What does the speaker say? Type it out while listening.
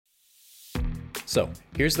So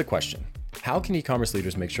here's the question. How can e-commerce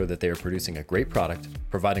leaders make sure that they are producing a great product,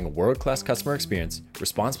 providing a world-class customer experience,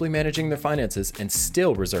 responsibly managing their finances, and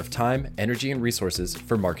still reserve time, energy, and resources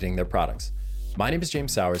for marketing their products? My name is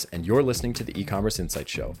James Sowers, and you're listening to the E-commerce Insight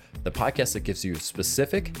Show, the podcast that gives you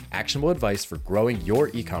specific, actionable advice for growing your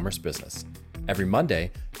e-commerce business. Every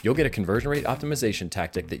Monday, you'll get a conversion rate optimization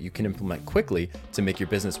tactic that you can implement quickly to make your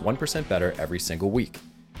business 1% better every single week.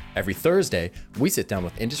 Every Thursday, we sit down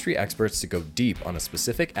with industry experts to go deep on a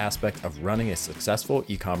specific aspect of running a successful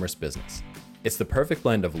e-commerce business. It's the perfect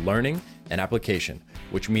blend of learning and application,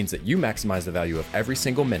 which means that you maximize the value of every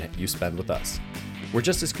single minute you spend with us. We're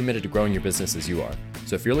just as committed to growing your business as you are,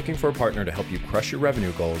 so if you're looking for a partner to help you crush your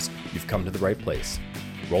revenue goals, you've come to the right place.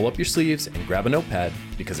 Roll up your sleeves and grab a notepad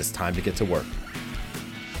because it's time to get to work.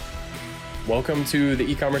 Welcome to the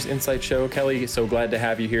E-commerce Insight Show. Kelly, so glad to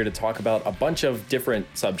have you here to talk about a bunch of different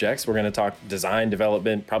subjects. We're going to talk design,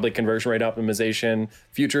 development, probably conversion rate optimization,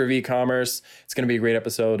 future of e-commerce. It's going to be a great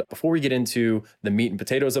episode. Before we get into the meat and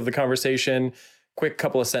potatoes of the conversation, quick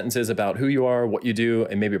couple of sentences about who you are, what you do,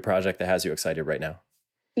 and maybe a project that has you excited right now.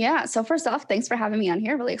 Yeah. So first off, thanks for having me on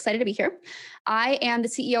here. Really excited to be here. I am the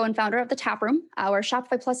CEO and founder of the Taproom, our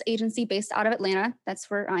Shopify Plus agency based out of Atlanta. That's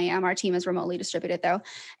where I am. Our team is remotely distributed though.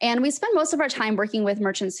 And we spend most of our time working with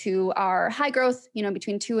merchants who are high growth,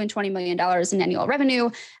 between $2 and $20 million in annual revenue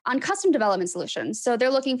on custom development solutions. So they're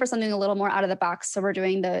looking for something a little more out of the box. So we're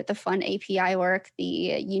doing the fun API work, the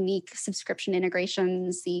unique subscription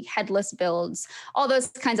integrations, the headless builds, all those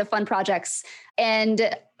kinds of fun projects.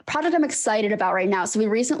 And project I'm excited about right now. So we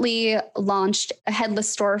recently launched a headless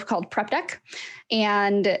store called Prep Deck,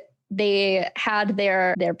 and they had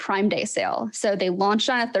their Prime Day sale. So they launched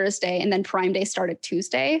on a Thursday and then Prime Day started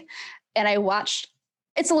Tuesday. And I watched,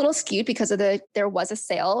 it's a little skewed because there was a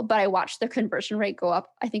sale, but I watched the conversion rate go up.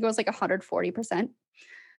 I think it was like 140%.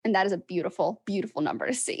 And that is a beautiful, beautiful number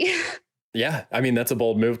to see. Yeah, I mean, that's a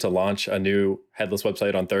bold move to launch a new headless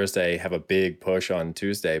website on Thursday, have a big push on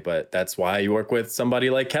Tuesday, but that's why you work with somebody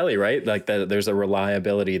like Kelly, right? Like there's a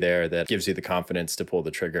reliability there that gives you the confidence to pull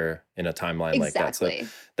the trigger in a timeline like that. So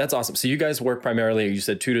that's awesome. So you guys work primarily, you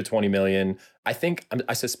said 2 to 20 million. I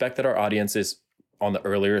suspect that our audience is on the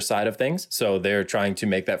earlier side of things. So they're trying to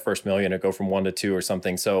make that first million or go from 1 to 2 or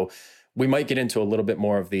something. So we might get into a little bit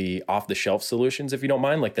more of the off-the-shelf solutions, if you don't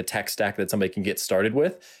mind, like the tech stack that somebody can get started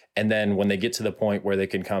with. And then when they get to the point where they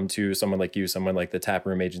can come to someone like you, someone like the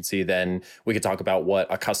Taproom agency, then we could talk about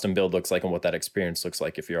what a custom build looks like and what that experience looks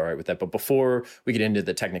like, if you're all right with that. But before we get into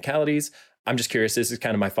the technicalities, I'm just curious, this is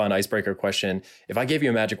kind of my fun icebreaker question. If I gave you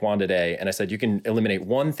a magic wand today and I said you can eliminate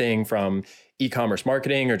one thing from e-commerce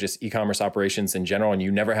marketing or just e-commerce operations in general, and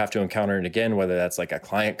you never have to encounter it again, whether that's like a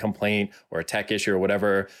client complaint or a tech issue or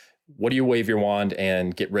whatever, what do you wave your wand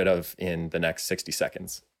and get rid of in the next 60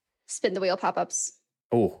 seconds? Spin the wheel pop-ups.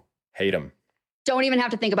 Oh, hate them. Don't even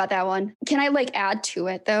have to think about that one. Can I add to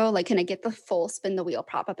it though? Can I get the full spin the wheel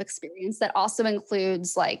pop-up experience that also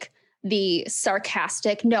includes the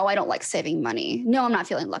sarcastic, no, I don't like saving money. No, I'm not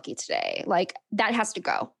feeling lucky today. That has to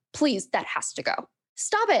go. Please, that has to go.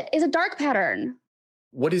 Stop it. It's a dark pattern.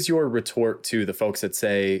 What is your retort to the folks that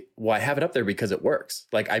say, well, I have it up there because it works?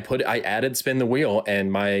 I added spin the wheel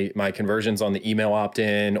and my conversions on the email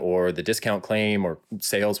opt-in or the discount claim or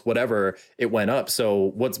sales, whatever, it went up.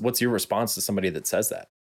 So what's your response to somebody that says that?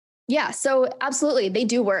 Yeah, so absolutely, they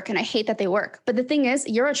do work and I hate that they work. But the thing is,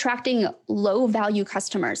 you're attracting low value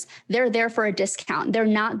customers. They're there for a discount. They're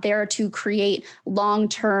not there to create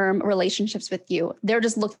long-term relationships with you. They're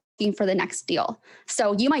just looking for the next deal.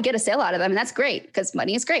 So you might get a sale out of them and that's great because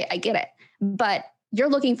money is great. I get it. But you're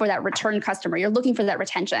looking for that return customer. You're looking for that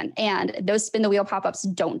retention, and those spin the wheel pop-ups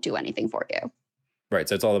don't do anything for you. Right.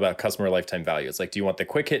 So it's all about customer lifetime value. It's like, do you want the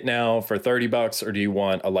quick hit now for $30 or do you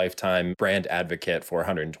want a lifetime brand advocate for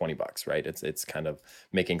 $120, right? It's kind of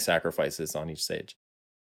making sacrifices on each stage.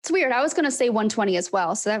 It's weird. I was going to say 120 as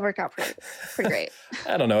well. So that worked out pretty great.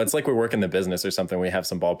 I don't know. It's like we work in the business or something. We have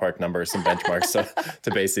some ballpark numbers, some benchmarks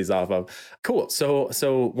to base these off of. Cool.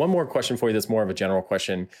 So one more question for you that's more of a general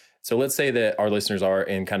question. So let's say that our listeners are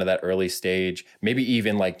in kind of that early stage, maybe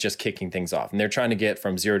even just kicking things off, and they're trying to get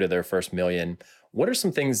from 0 to their first million. What are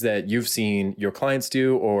some things that you've seen your clients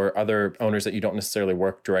do or other owners that you don't necessarily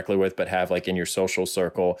work directly with, but have in your social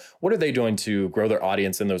circle? What are they doing to grow their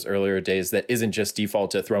audience in those earlier days that isn't just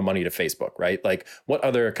default to throw money to Facebook, right? What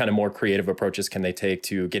other kind of more creative approaches can they take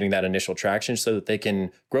to getting that initial traction so that they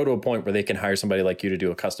can grow to a point where they can hire somebody like you to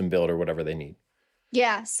do a custom build or whatever they need?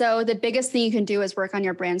 Yeah. So the biggest thing you can do is work on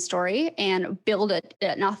your brand story and build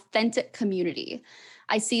an authentic community.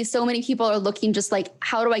 I see so many people are looking just like,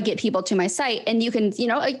 how do I get people to my site? And you can,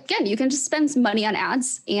 again, you can just spend some money on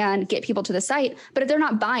ads and get people to the site. But if they're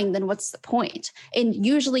not buying, then what's the point? And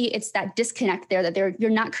usually it's that disconnect there that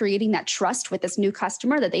you're not creating that trust with this new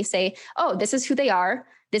customer that they say, oh, this is who they are.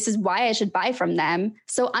 This is why I should buy from them.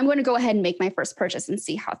 So I'm going to go ahead and make my first purchase and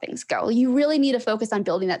see how things go. You really need to focus on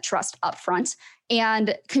building that trust upfront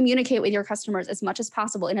and communicate with your customers as much as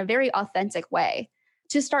possible in a very authentic way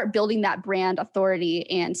to start building that brand authority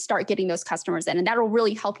and start getting those customers in. And that'll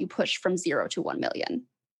really help you push from 0 to 1 million.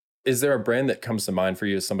 Is there a brand that comes to mind for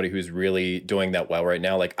you as somebody who's really doing that well right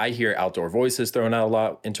now? Like I hear Outdoor Voices thrown out a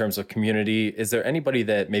lot in terms of community. Is there anybody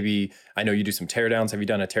that maybe, I know you do some teardowns. Have you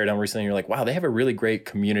done a teardown recently? And you're like, wow, they have a really great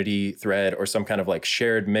community thread or some kind of like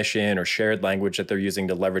shared mission or shared language that they're using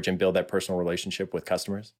to leverage and build that personal relationship with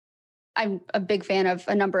customers? I'm a big fan of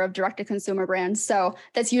a number of direct-to-consumer brands. So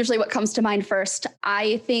that's usually what comes to mind first.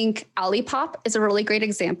 I think Olipop is a really great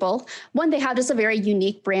example. One, they have just a very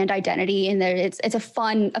unique brand identity and it's a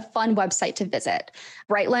fun website to visit.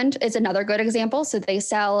 Brightland is another good example. So they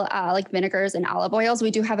sell like vinegars and olive oils.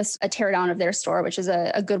 We do have a teardown of their store, which is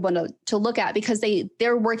a good one to look at because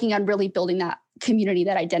they're working on really building that community,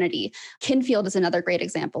 that identity. Kinfield is another great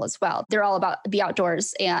example as well. They're all about the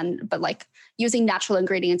outdoors but like using natural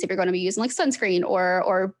ingredients if you're going to be using like sunscreen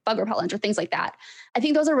or bug repellent or things like that. I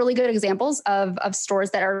think those are really good examples of stores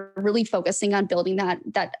that are really focusing on building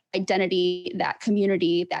that identity, that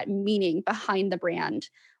community, that meaning behind the brand,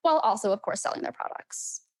 while also, of course, selling their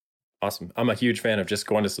products. Awesome. I'm a huge fan of just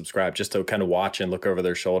going to subscribe, just to kind of watch and look over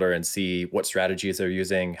their shoulder and see what strategies they're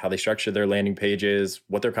using, how they structure their landing pages,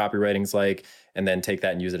 what their copywriting's like, and then take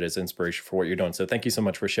that and use it as inspiration for what you're doing. So thank you so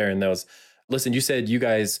much for sharing those. Listen, you said you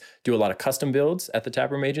guys do a lot of custom builds at the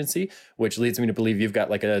Taproom agency, which leads me to believe you've got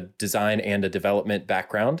like a design and a development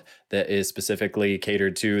background that is specifically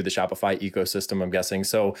catered to the Shopify ecosystem, I'm guessing.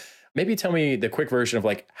 So maybe tell me the quick version of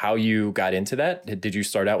like how you got into that. Did you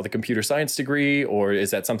start out with a computer science degree, or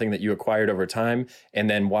is that something that you acquired over time? And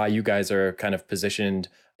then why you guys are kind of positioned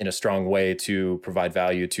in a strong way to provide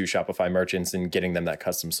value to Shopify merchants and getting them that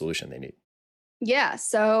custom solution they need. Yeah.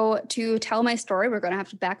 So to tell my story, we're going to have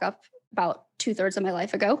to back up about 2/3 of my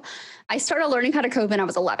life ago. I started learning how to code when I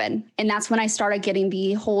was 11. And that's when I started getting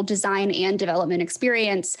the whole design and development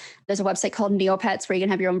experience. There's a website called Neopets where you can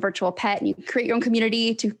have your own virtual pet and you can create your own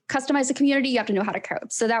community. To customize the community, you have to know how to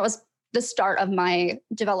code. So that was the start of my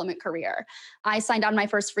development career. I signed on my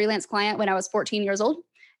first freelance client when I was 14 years old.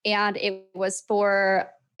 And it was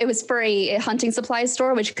for a hunting supplies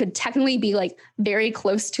store, which could technically be like very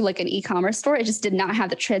close to like an e-commerce store. It just did not have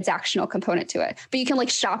the transactional component to it. But you can like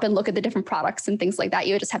shop and look at the different products and things like that.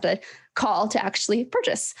 You would just have to call to actually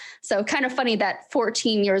purchase. So kind of funny that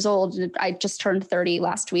 14 years old, I just turned 30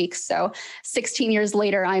 last week. So 16 years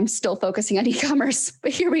later, I'm still focusing on e-commerce,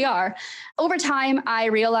 but here we are. Over time, I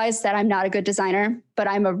realized that I'm not a good designer, but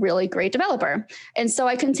I'm a really great developer. And so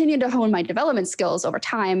I continued to hone my development skills over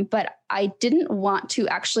time, but I didn't want to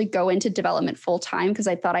actually go into development full time because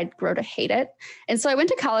I thought I'd grow to hate it. And so I went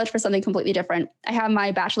to college for something completely different. I have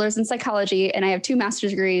my bachelor's in psychology and I have 2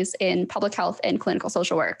 master's degrees in public health and clinical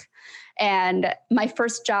social work. And my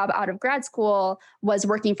first job out of grad school was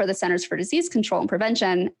working for the Centers for Disease Control and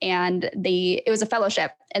Prevention. And it was a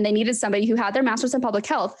fellowship and they needed somebody who had their master's in public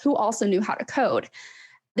health who also knew how to code.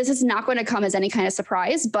 This is not going to come as any kind of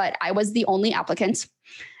surprise, but I was the only applicant.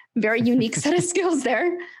 Very unique set of skills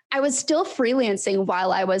there. I was still freelancing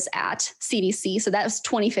while I was at CDC. So that was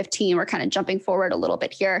 2015. We're kind of jumping forward a little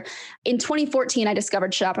bit here. In 2014, I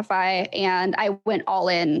discovered Shopify and I went all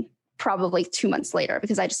in probably 2 months later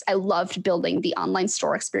because I loved building the online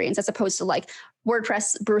store experience as opposed to like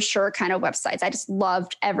WordPress brochure kind of websites. I just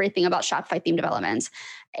loved everything about Shopify theme development.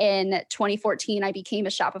 In 2014, I became a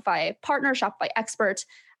Shopify partner, Shopify expert.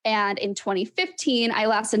 And in 2015, I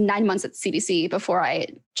lasted 9 months at CDC before I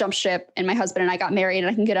jumped ship and my husband and I got married and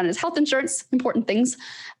I can get on his health insurance, important things.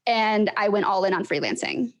 And I went all in on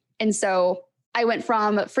freelancing. And so I went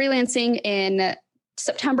from freelancing in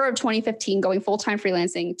September of 2015, going full-time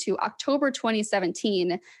freelancing to October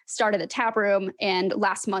 2017, started the Taproom. And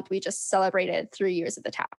last month we just celebrated 3 years at the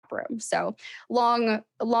Taproom. So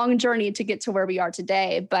long journey to get to where we are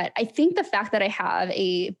today. But I think the fact that I have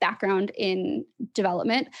a background in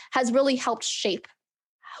development has really helped shape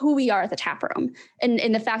who we are at the Taproom.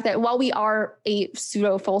 And the fact that while we are a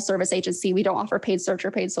pseudo full service agency, we don't offer paid search or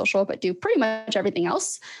paid social, but do pretty much everything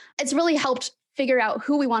else. It's really helped figure out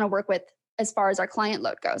who we want to work with as far as our client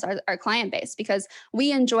load goes, our client base, because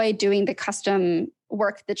we enjoy doing the custom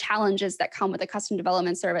work, the challenges that come with a custom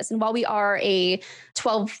development service. And while we are a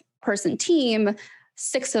 12-person team,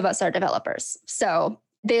 6 of us are developers. So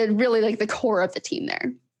They're really like the core of the team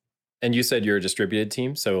there. And you said you're a distributed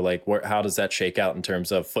team. So like, how does that shake out in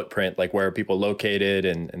terms of footprint? Like where are people located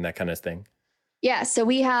and that kind of thing? Yeah. So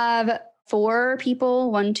we have 4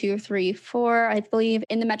 people, one, two, three, four, I believe,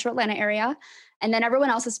 in the metro Atlanta area. And then everyone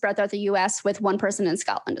else is spread throughout the US with one person in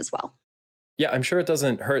Scotland as well. Yeah, I'm sure it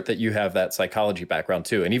doesn't hurt that you have that psychology background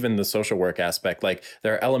too. And even the social work aspect, like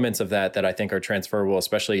there are elements of that that I think are transferable,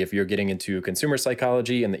 especially if you're getting into consumer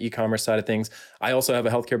psychology and the e-commerce side of things. I also have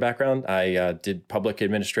a healthcare background. I did public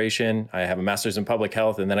administration. I have a master's in public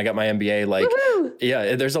health, and then I got my MBA. Like, Woohoo!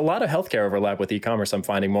 yeah, there's a lot of healthcare overlap with e-commerce. I'm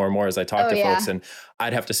finding more and more as I talk Oh, to yeah. folks, and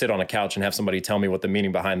I'd have to sit on a couch and have somebody tell me what the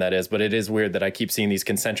meaning behind that is. But it is weird that I keep seeing these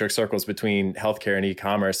concentric circles between healthcare and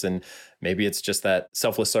e-commerce, and maybe it's just that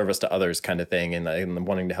selfless service to others kind of thing and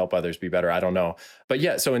wanting to help others be better. I don't know. But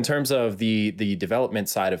yeah, so in terms of the development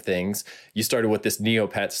side of things, you started with this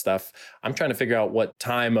Neopet stuff. I'm trying to figure out what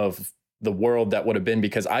time of the world that would have been,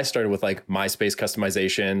 because I started with like MySpace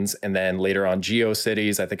customizations and then later on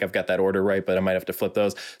GeoCities. I think I've got that order right, but I might have to flip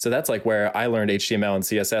those. So that's like where I learned HTML and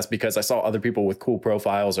CSS because I saw other people with cool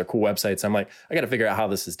profiles or cool websites. I'm like, I got to figure out how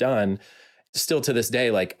this is done. Still to this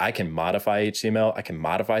day, like I can modify HTML, I can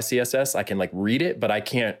modify CSS, I can like read it, but I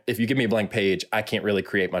can't, if you give me a blank page, I can't really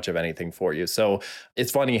create much of anything for you. So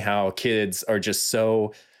it's funny how kids are just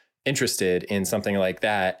so interested in something like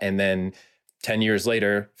that. And then 10 years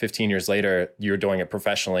later, 15 years later, you're doing it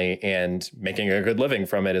professionally and making a good living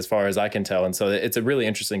from it, as far as I can tell. And so it's a really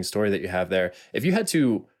interesting story that you have there. If you had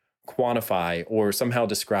to quantify or somehow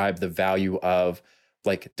describe the value of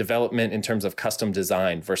like development in terms of custom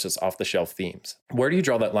design versus off the shelf themes, where do you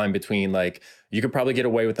draw that line between like, you could probably get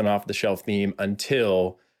away with an off the shelf theme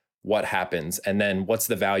until what happens? And then what's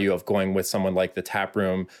the value of going with someone like the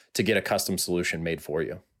Taproom to get a custom solution made for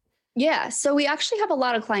you? Yeah, so we actually have a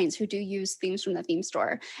lot of clients who do use themes from the theme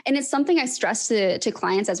store. And it's something I stress to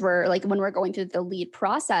clients as we're like, when we're going through the lead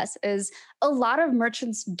process, is a lot of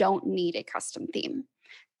merchants don't need a custom theme.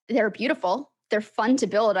 They're beautiful, they're fun to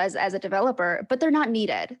build as a developer, but they're not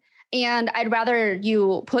needed. And I'd rather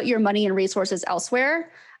you put your money and resources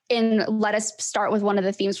elsewhere and let us start with one of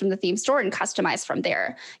the themes from the theme store and customize from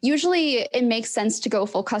there. Usually it makes sense to go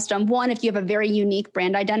full custom. One, if you have a very unique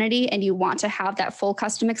brand identity and you want to have that full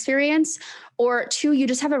custom experience, or two, you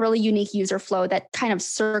just have a really unique user flow that kind of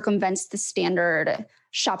circumvents the standard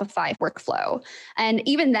Shopify workflow. And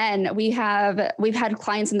even then, we've had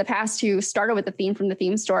clients in the past who started with the theme from the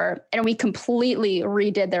theme store, and we completely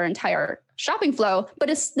redid their entire shopping flow, but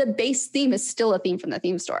it's the base theme is still a theme from the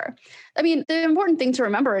theme store. I mean, the important thing to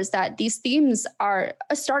remember is that these themes are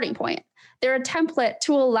a starting point. They're a template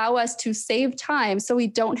to allow us to save time so we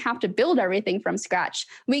don't have to build everything from scratch.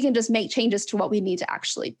 We can just make changes to what we need to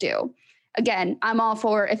actually do. Again, I'm all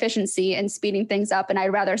for efficiency and speeding things up, and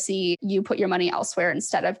I'd rather see you put your money elsewhere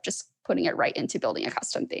instead of just putting it right into building a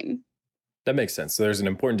custom theme. That makes sense. So there's an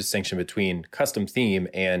important distinction between custom theme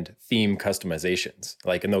and theme customizations.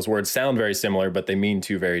 Like, and those words sound very similar, but they mean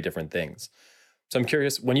two very different things. So I'm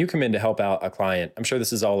curious, when you come in to help out a client, I'm sure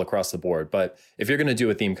this is all across the board, but if you're going to do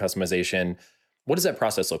a theme customization, what does that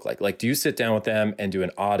process look like? Like, do you sit down with them and do an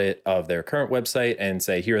audit of their current website and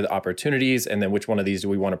say, here are the opportunities, and then which one of these do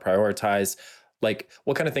we want to prioritize? Like,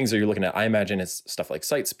 what kind of things are you looking at? I imagine it's stuff like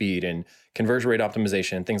site speed and conversion rate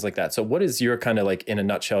optimization and things like that. So what is your kind of like, in a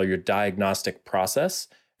nutshell, your diagnostic process?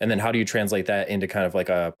 And then how do you translate that into kind of like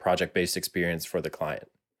a project-based experience for the client?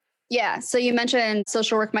 Yeah. So you mentioned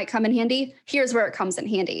social work might come in handy. Here's where it comes in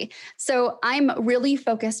handy. So I'm really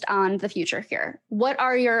focused on the future here. What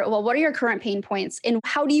are your current pain points, and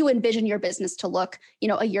how do you envision your business to look,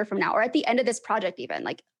 a year from now or at the end of this project even?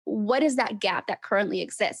 Like, what is that gap that currently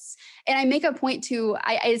exists? And I make a point the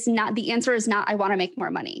answer is not, I want to make more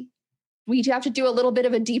money. We do have to do a little bit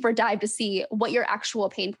of a deeper dive to see what your actual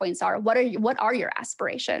pain points are. What are your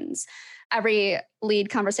aspirations? Every lead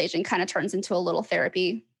conversation kind of turns into a little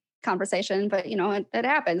therapy conversation, but it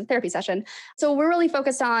happens, a therapy session. So we're really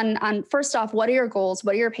focused on first off, what are your goals?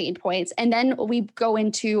 What are your pain points? And then we go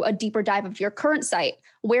into a deeper dive of your current site.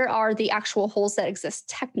 Where are the actual holes that exist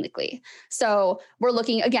technically? So we're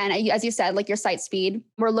looking, again, as you said, like your site speed.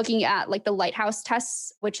 We're looking at like the Lighthouse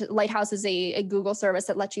tests, which Lighthouse is a Google service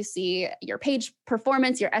that lets you see your page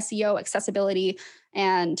performance, your SEO, accessibility,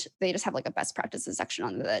 and they just have like a best practices section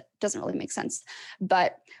on that doesn't really make sense.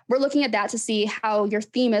 But we're looking at that to see how your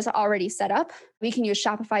theme is already set up. We can use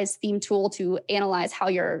Shopify's theme tool to analyze how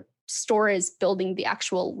your store is building the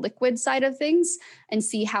actual liquid side of things and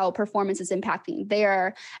see how performance is impacting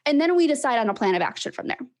there. And then we decide on a plan of action from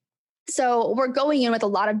there. So we're going in with a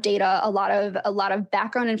lot of data, a lot of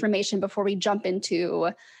background information before we jump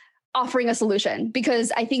into offering a solution,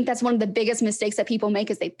 because I think that's one of the biggest mistakes that people make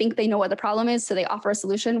is they think they know what the problem is. So they offer a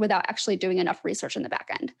solution without actually doing enough research in the back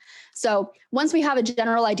end. So once we have a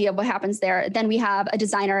general idea of what happens there, then we have a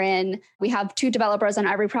designer in, we have 2 developers on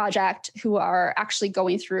every project who are actually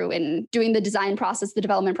going through and doing the design process, the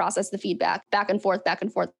development process, the feedback, back and forth, back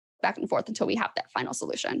and forth, back and forth until we have that final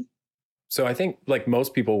solution. So I think like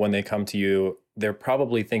most people, when they come to you, they're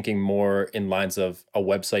probably thinking more in lines of a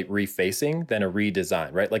website refacing than a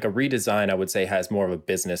redesign, right? Like a redesign, I would say, has more of a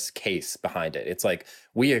business case behind it. It's like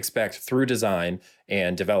we expect through design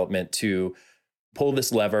and development to pull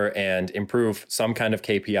this lever and improve some kind of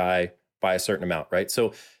KPI by a certain amount, right?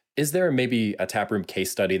 So is there maybe a Taproom case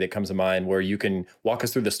study that comes to mind where you can walk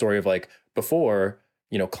us through the story of like before,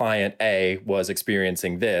 client A was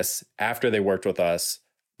experiencing this, after they worked with us,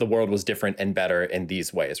 the world was different and better in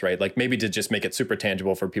these ways, right? Like maybe to just make it super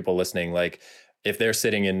tangible for people listening, like if they're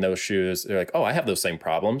sitting in those shoes, they're like, oh, I have those same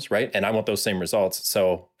problems, right? And I want those same results.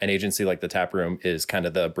 So an agency like the Taproom is kind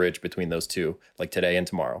of the bridge between those two, like today and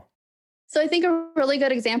tomorrow. So I think a really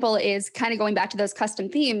good example is kind of going back to those custom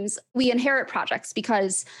themes. We inherit projects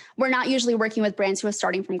because we're not usually working with brands who are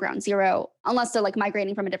starting from ground zero, unless they're like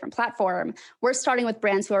migrating from a different platform. We're starting with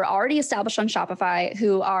brands who are already established on Shopify,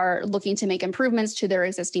 who are looking to make improvements to their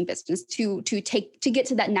existing business to get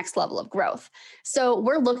to that next level of growth. So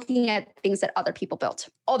we're looking at things that other people built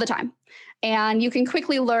all the time. And you can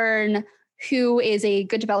quickly learn who is a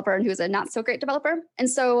good developer and who is a not so great developer. And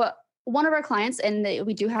so one of our clients, and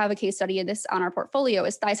we do have a case study of this on our portfolio,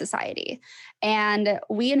 is Thigh Society. And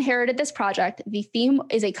we inherited this project. The theme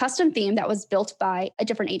is a custom theme that was built by a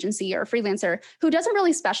different agency or freelancer who doesn't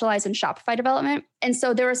really specialize in Shopify development. And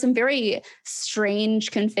so there were some very strange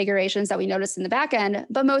configurations that we noticed in the back end.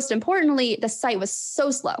 But most importantly, the site was so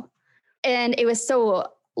slow and it was so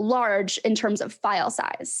large in terms of file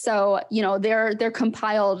size. So, their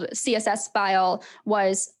compiled CSS file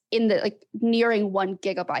was in the nearing 1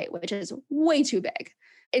 gigabyte, which is way too big.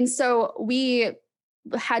 And so we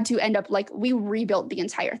had to end up we rebuilt the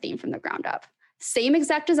entire theme from the ground up. Same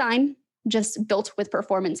exact design, just built with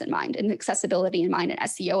performance in mind and accessibility in mind and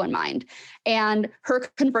SEO in mind. And her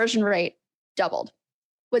conversion rate doubled.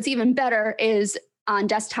 What's even better is on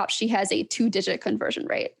desktop, she has a 2-digit conversion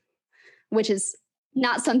rate, which is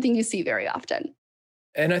not something you see very often.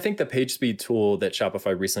 And I think the page speed tool that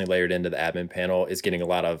Shopify recently layered into the admin panel is getting a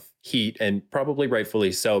lot of heat, and probably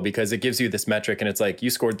rightfully so, because it gives you this metric and it's like you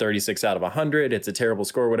scored 36 out of 100. It's a terrible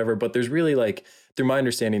score or whatever. But there's really through my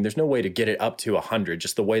understanding, there's no way to get it up to 100,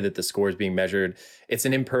 just the way that the score is being measured. It's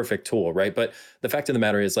an imperfect tool, right? But the fact of the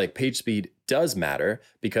matter is page speed does matter,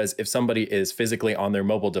 because if somebody is physically on their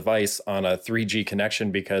mobile device on a 3G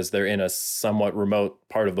connection because they're in a somewhat remote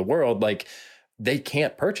part of the world, they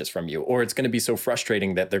can't purchase from you, or it's going to be so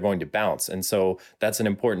frustrating that they're going to bounce. And so that's an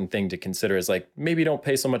important thing to consider is maybe don't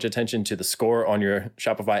pay so much attention to the score on your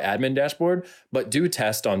Shopify admin dashboard, but do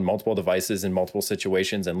test on multiple devices in multiple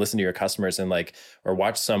situations and listen to your customers and or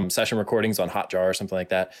watch some session recordings on Hotjar or something like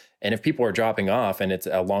that. And if people are dropping off and it's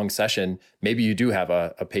a long session, maybe you do have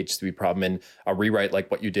a page speed problem, and a rewrite like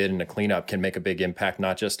what you did in a cleanup can make a big impact,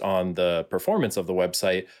 not just on the performance of the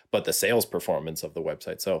website, but the sales performance of the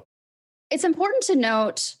website. So it's important to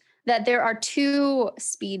note that there are 2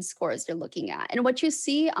 speed scores you're looking at. And what you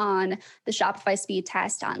see on the Shopify speed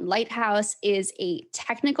test on Lighthouse is a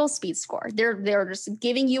technical speed score. They're just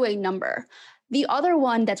giving you a number. The other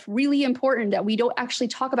one that's really important that we don't actually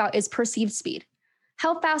talk about is perceived speed.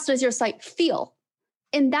 How fast does your site feel?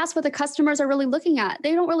 And that's what the customers are really looking at.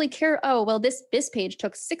 They don't really care, this page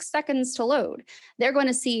took 6 seconds to load. They're going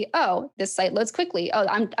to see, this site loads quickly.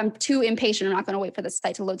 I'm too impatient. I'm not going to wait for the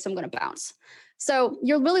site to load, so I'm going to bounce. So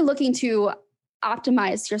you're really looking to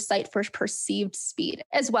optimize your site for perceived speed,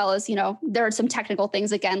 as well as, there are some technical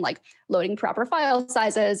things, again, like loading proper file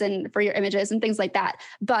sizes and for your images and things like that.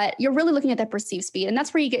 But you're really looking at that perceived speed. And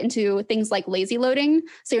that's where you get into things like lazy loading.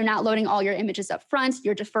 So you're not loading all your images up front.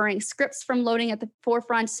 You're deferring scripts from loading at the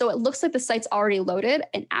forefront. So it looks like the site's already loaded.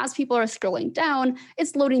 And as people are scrolling down,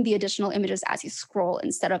 it's loading the additional images as you scroll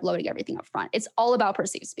instead of loading everything up front. It's all about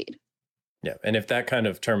perceived speed. Yeah. And if that kind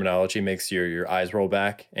of terminology makes your eyes roll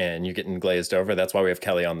back and you're getting glazed over, that's why we have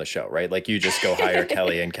Kelly on the show, right? You just go hire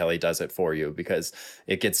Kelly and Kelly does it for you, because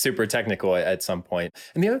it gets super technical at some point.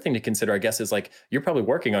 And the other thing to consider, I guess, is you're probably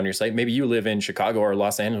working on your site. Maybe you live in Chicago or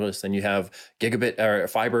Los Angeles and you have gigabit or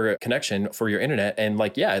fiber connection for your internet. And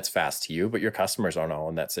it's fast to you, but your customers aren't all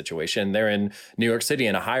in that situation. They're in New York City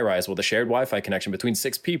in a high rise with a shared Wi-Fi connection between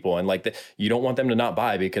 6 people. And you don't want them to not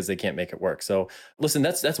buy because they can't make it work. So listen,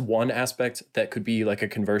 that's one aspect project that could be like a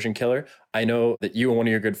conversion killer? I know that you and one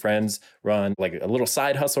of your good friends run like a little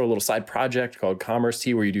side hustle, a little side project called Commerce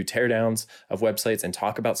Tea, where you do teardowns of websites and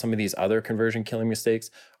talk about some of these other conversion killing mistakes.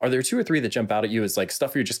 Are there two or three that jump out at you as like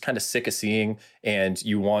stuff you're just kind of sick of seeing and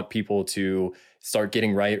you want people to start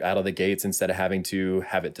getting right out of the gates instead of having to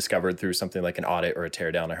have it discovered through something like an audit or a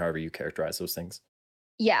teardown or however you characterize those things?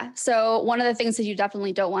 Yeah. So one of the things that you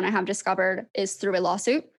definitely don't want to have discovered is through a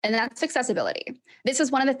lawsuit, and that's accessibility. This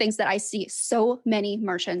is one of the things that I see so many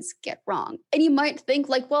merchants get wrong. And you might think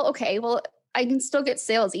like, well, okay, well, I can still get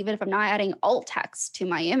sales even if I'm not adding alt text to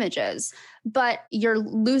my images, but you're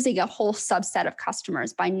losing a whole subset of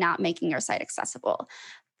customers by not making your site accessible.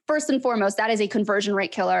 First and foremost, that is a conversion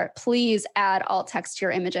rate killer. Please add alt text to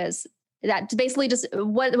your images. That basically just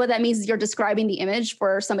what that means is you're describing the image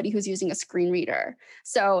for somebody who's using a screen reader.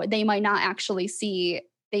 So they might not actually see,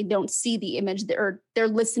 they don't see the image, or they're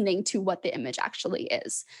listening to what the image actually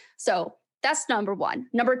is. So that's number one.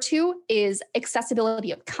 Number two is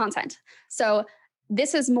accessibility of content. So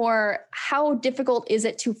this is more, how difficult is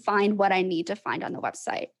it to find what I need to find on the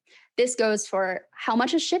website? This goes for how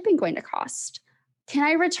much is shipping going to cost? Can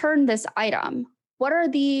I return this item? What are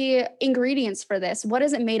the ingredients for this? What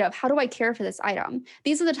is it made of? How do I care for this item?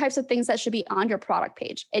 These are the types of things that should be on your product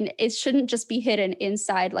page. And it shouldn't just be hidden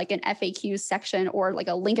inside like an FAQ section or like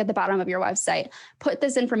a link at the bottom of your website. Put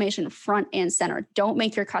this information front and center. Don't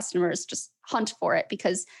make your customers just hunt for it,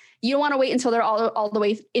 because you don't want to wait until they're all the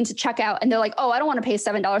way into checkout and they're like, oh, I don't want to pay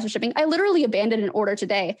 $7 for shipping. I literally abandoned an order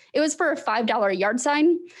today. It was for a $5 yard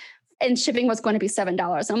sign, and shipping was going to be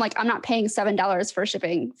 $7. I'm like, I'm not paying $7 for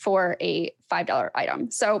shipping for a $5 item.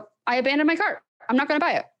 So I abandoned my cart. I'm not going to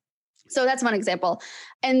buy it. So that's one example.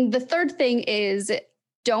 And the third thing is,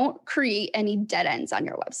 don't create any dead ends on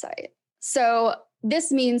your website. So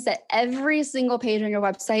this means that every single page on your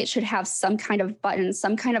website should have some kind of button,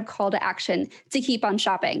 some kind of call to action to keep on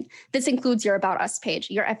shopping. This includes your About Us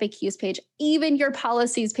page, your FAQs page, even your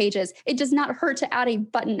policies pages. It does not hurt to add a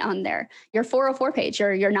button on there. Your 404 page,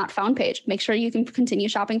 your Not Found page, make sure you can continue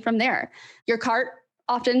shopping from there. Your cart,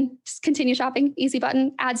 often just continue shopping, easy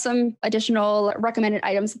button, add some additional recommended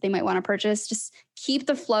items that they might want to purchase. Just keep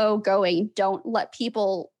the flow going. Don't let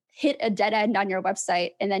people hit a dead end on your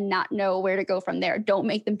website and then not know where to go from there. Don't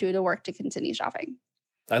make them do the work to continue shopping.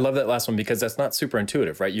 I love that last one because that's not super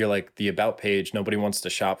intuitive, right? You're like the about page. Nobody wants to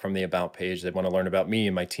shop from the about page. They want to learn about me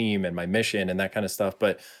and my team and my mission and that kind of stuff.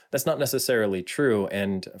 But that's not necessarily true.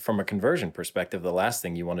 And from a conversion perspective, the last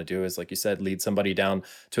thing you want to do is, like you said, lead somebody down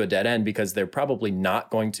to a dead end, because they're probably not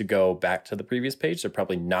going to go back to the previous page. They're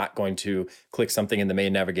probably not going to click something in the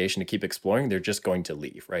main navigation to keep exploring. They're just going to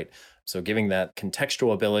leave, right? So giving that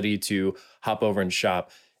contextual ability to hop over and shop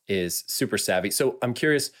is super savvy. So I'm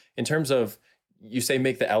curious, in terms of, you say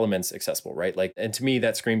make the elements accessible, right? Like, and to me,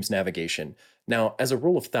 that screams navigation. Now, as a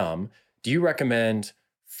rule of thumb, do you recommend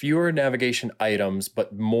fewer navigation items,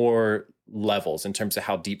 but more levels in terms of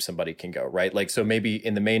how deep somebody can go, right? Like, so maybe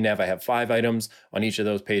in the main nav, I have 5 items. On each of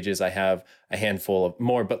those pages, I have a handful of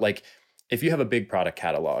more. But like, if you have a big product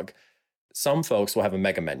catalog, some folks will have a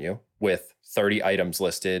mega menu with 30 items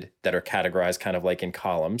listed that are categorized kind of like in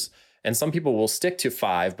columns. And some people will stick to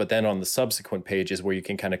 5, but then on the subsequent pages where you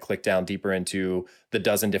can kind of click down deeper into the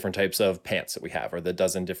dozen different types of pants that we have, or the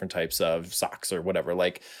dozen different types of socks or whatever.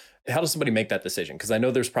 Like, how does somebody make that decision? Because I know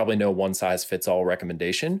there's probably no one size fits all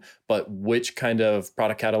recommendation, but which kind of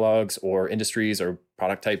product catalogs or industries or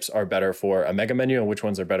product types are better for a mega menu, and which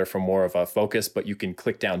ones are better for more of a focus, but you can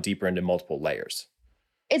click down deeper into multiple layers?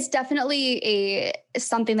 It's definitely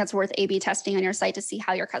something that's worth A/B testing on your site to see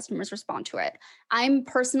how your customers respond to it. I'm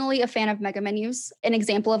personally a fan of mega menus. An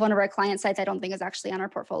example of one of our client sites, I don't think is actually on our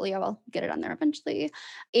portfolio, I'll get it on there eventually,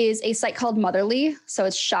 is a site called Motherly. So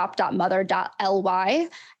it's shop.mother.ly.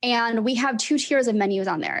 And we have 2 tiers of menus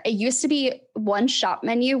on there. It used to be one shop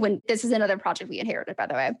menu when this is another project we inherited, by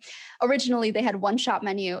the way. Originally, they had one shop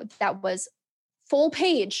menu that was full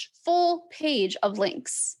page of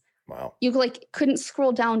links. Wow. You couldn't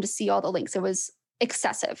scroll down to see all the links. It was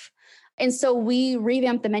excessive. And so we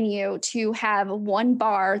revamped the menu to have one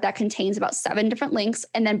bar that contains about 7 different links.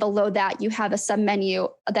 And then below that, you have a sub-menu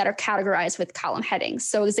that are categorized with column headings.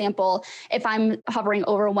 So example, if I'm hovering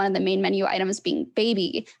over one of the main menu items being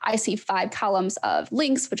baby, I see 5 columns of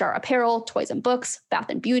links, which are apparel, toys and books, bath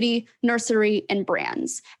and beauty, nursery, and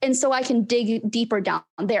brands. And so I can dig deeper down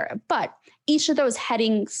there. But each of those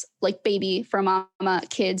headings, like baby, for mama,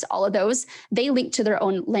 kids, all of those, they link to their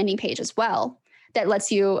own landing page as well. That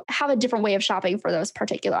lets you have a different way of shopping for those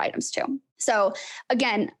particular items too. So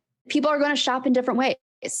again, people are going to shop in different ways.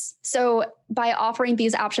 Yes. So by offering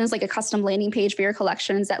these options like a custom landing page for your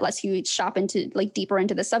collections that lets you shop into like deeper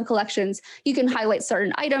into the sub collections, you can highlight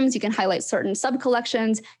certain items, you can highlight certain sub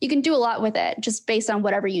collections, you can do a lot with it just based on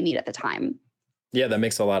whatever you need at the time. Yeah, that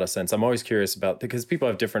makes a lot of sense. I'm always curious about because people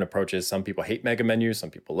have different approaches. Some people hate mega menus,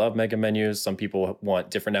 some people love mega menus, some people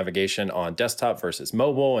want different navigation on desktop versus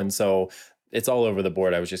mobile. And so it's all over the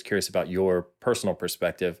board. I was just curious about your personal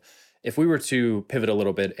perspective. If we were to pivot a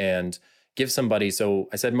little bit and give somebody, so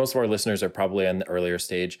I said most of our listeners are probably in the earlier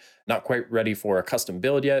stage, not quite ready for a custom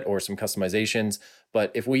build yet or some customizations.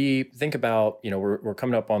 But if we think about, we're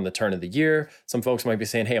coming up on the turn of the year, some folks might be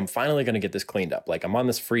saying, hey, I'm finally going to get this cleaned up. Like I'm on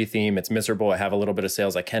this free theme. It's miserable. I have a little bit of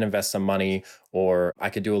sales. I can invest some money, or I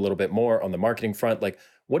could do a little bit more on the marketing front. Like,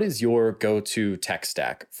 what is your go-to tech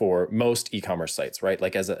stack for most e-commerce sites, right?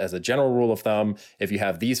 Like as a general rule of thumb, if you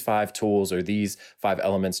have these 5 tools or these 5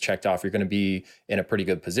 elements checked off, you're going to be in a pretty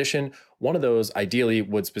good position. One of those ideally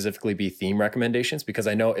would specifically be theme recommendations, because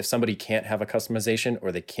I know if somebody can't have a customization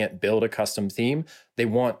or they can't build a custom theme, they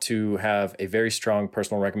want to have a very strong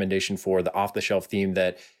personal recommendation for the off-the-shelf theme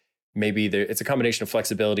that maybe it's a combination of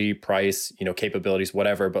flexibility, price, capabilities,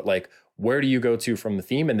 whatever. But like, where do you go to from the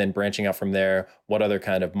theme? And then branching out from there, what other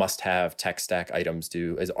kind of must-have tech stack items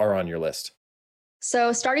are on your list?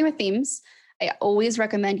 So starting with themes, I always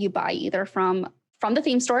recommend you buy either from the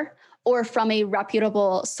theme store or from a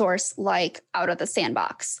reputable source like Out of the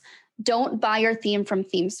Sandbox. Don't buy your theme from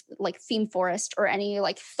themes like Theme Forest or any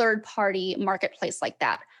like third-party marketplace like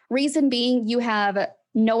that. Reason being, you have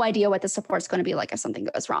no idea what the support's going to be like if something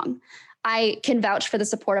goes wrong. I can vouch for the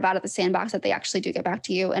support of Out of the Sandbox that they actually do get back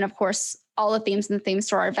to you. And of course, all the themes in the theme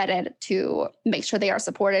store are vetted to make sure they are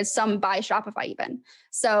supported, some by Shopify even.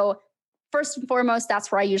 So first and foremost,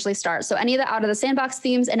 that's where I usually start. So any of the Out of the Sandbox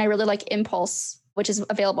themes, and I really like Impulse, which is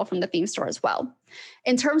available from the theme store as well.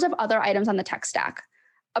 In terms of other items on the tech stack,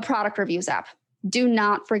 a product reviews app. Do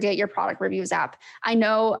not forget your product reviews app. I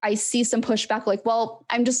know I see some pushback like, well,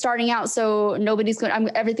 I'm just starting out, so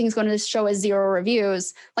everything's going to show as 0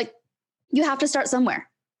 reviews. Like, you have to start somewhere.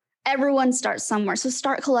 Everyone starts somewhere. So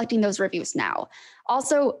start collecting those reviews now.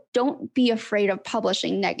 Also, don't be afraid of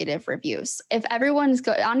publishing negative reviews. If everyone's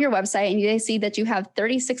on your website and they see that you have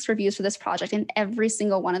 36 reviews for this project and every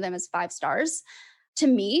single one of them is 5 stars, to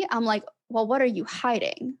me, I'm like, well, what are you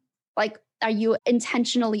hiding? Like, are you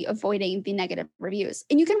intentionally avoiding the negative reviews?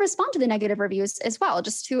 And you can respond to the negative reviews as well,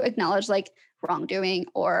 just to acknowledge like wrongdoing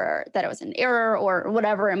or that it was an error or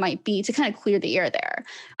whatever it might be to kind of clear the air there.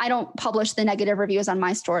 I don't publish the negative reviews on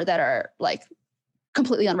my store that are like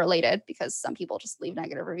completely unrelated, because some people just leave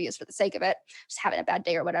negative reviews for the sake of it, just having a bad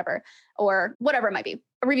day or whatever it might be.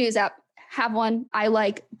 A reviews app, have one. I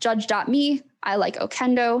like judge.me. I like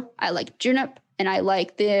Okendo. I like Junip. And I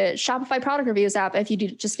like the Shopify product reviews app if you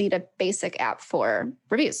just need a basic app for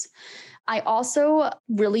reviews. I also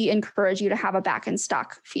really encourage you to have a back in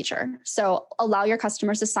stock feature. So allow your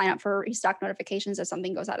customers to sign up for restock notifications if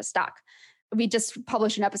something goes out of stock. We just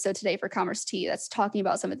published an episode today for Commerce Tea that's talking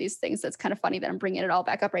about some of these things. That's kind of funny that I'm bringing it all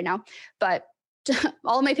back up right now. But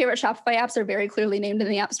all of my favorite Shopify apps are very clearly named in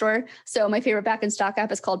the App Store. So my favorite back in stock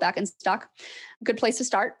app is called Back in Stock. Good place to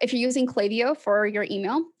start. If you're using Klaviyo for your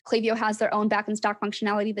email, Klaviyo has their own back in stock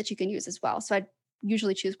functionality that you can use as well. So I'd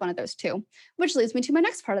usually choose one of those two, which leads me to my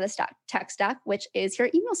next part of the tech stack, which is your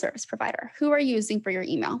email service provider. Who are you using for your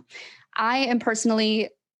email? I am personally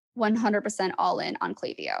 100% all in on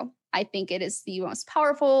Klaviyo. I think it is the most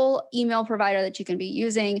powerful email provider that you can be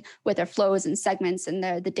using with their flows and segments and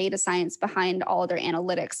the data science behind all of their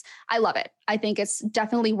analytics. I love it. I think it's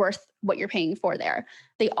definitely worth what you're paying for there.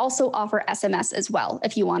 They also offer SMS as well.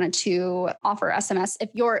 If you wanted to offer SMS, if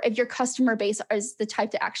your customer base is the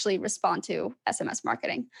type to actually respond to SMS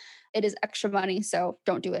marketing, it is extra money. So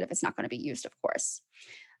don't do it if it's not going to be used, of course.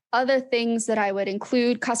 Other things that I would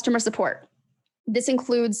include: customer support. This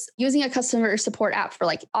includes using a customer support app for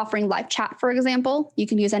like offering live chat, for example. You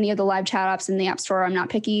can use any of the live chat apps in the App Store. I'm not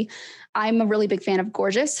picky. I'm a really big fan of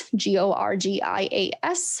Gorgias,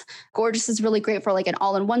 Gorgias. Gorgias is really great for like an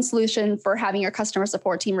all-in-one solution for having your customer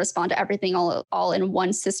support team respond to everything all in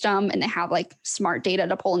one system. And they have like smart data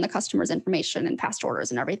to pull in the customer's information and past orders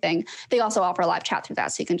and everything. They also offer live chat through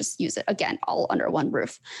that. So you can just use it again, all under one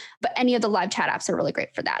roof. But any of the live chat apps are really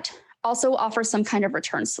great for that. Also offer some kind of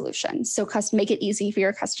return solution. So make it easy for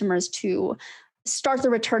your customers to start the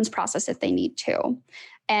returns process if they need to.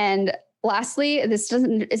 And lastly, this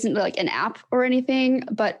isn't like an app or anything,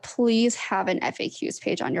 but please have an FAQs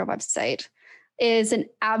page on your website. is an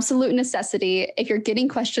absolute necessity. If you're getting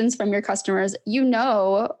questions from your customers, you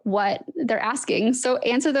know what they're asking. So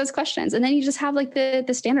answer those questions. And then you just have like the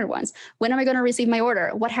standard ones. When am I going to receive my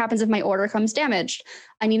order? What happens if my order comes damaged?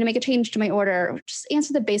 I need to make a change to my order. Just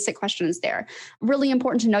answer the basic questions there. Really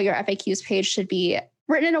important to know your FAQs page should be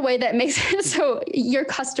written in a way that makes it so your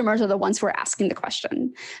customers are the ones who are asking the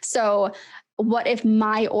question. So what if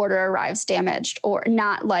my order arrives damaged, or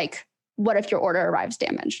not like, what if your order arrives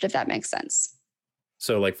damaged, if that makes sense?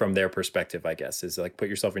 So like from their perspective, I guess, is like put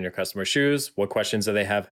yourself in your customer's shoes. What questions do they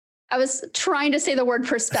have? I was trying to say the word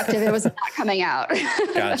perspective. It was not coming out.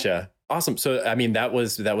 Gotcha. Awesome. So, I mean, that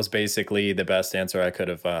was basically the best answer I could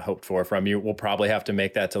have hoped for from you. We'll probably have to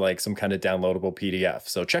make that to like some kind of downloadable PDF.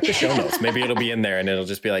 So check the show notes. Maybe it'll be in there and it'll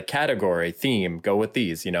just be like category, theme, go with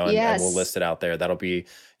these, and we'll list it out there. That'll be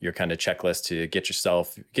your kind of checklist to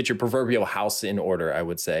get your proverbial house in order, I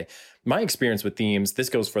would say. My experience with themes, this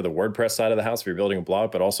goes for the WordPress side of the house if you're building a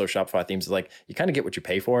blog, but also Shopify themes is like, you kind of get what you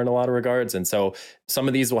pay for in a lot of regards. And so some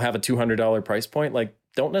of these will have a $200 price point. Like,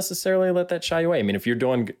 don't necessarily let that shy away. I mean, if you're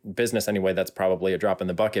doing business anyway, that's probably a drop in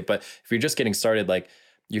the bucket. But if you're just getting started, like,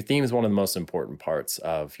 your theme is one of the most important parts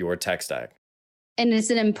of your tech stack. And it's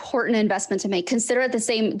an important investment to make. Consider it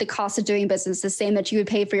the cost of doing business, the same that you would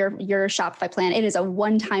pay for your Shopify plan. It is a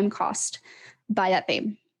one-time cost. Buy that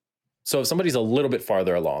theme. So if somebody's a little bit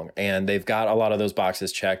farther along and they've got a lot of those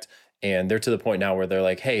boxes checked, and they're to the point now where they're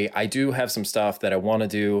like, hey, I do have some stuff that I want to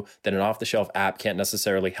do that an off-the-shelf app can't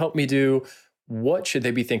necessarily help me do. What should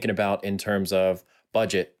they be thinking about in terms of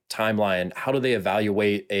budget, timeline? How do they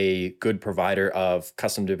evaluate a good provider of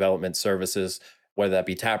custom development services, whether that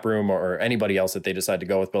be Taproom or anybody else that they decide to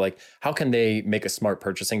go with? But like, how can they make a smart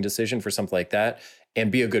purchasing decision for something like that and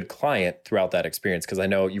be a good client throughout that experience? Because I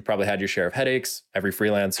know you probably had your share of headaches. Every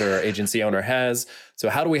freelancer or agency owner has. So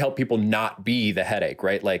how do we help people not be the headache,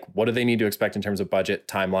 right? Like, what do they need to expect in terms of budget,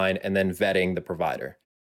 timeline, and then vetting the provider?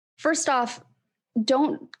 First off,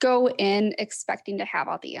 don't go in expecting to have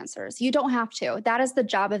all the answers. You don't have to. That is the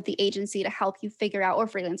job of the agency to help you figure out, or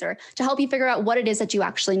freelancer, to help you figure out what it is that you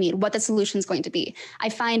actually need, what the solution is going to be. I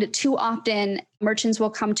find too often merchants will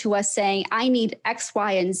come to us saying, I need X,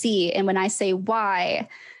 Y, and Z. And when I say Y,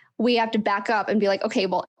 we have to back up and be like, okay,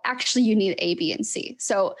 well, actually you need A, B, and C.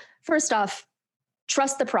 So first off,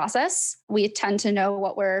 trust the process. We tend to know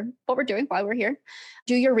what we're doing while we're here.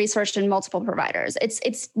 Do your research in multiple providers.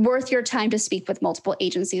 It's worth your time to speak with multiple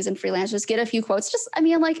agencies and freelancers. Get a few quotes.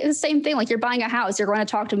 Like it's the same thing. Like you're buying a house, you're going to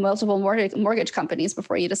talk to multiple mortgage companies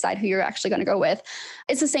before you decide who you're actually going to go with.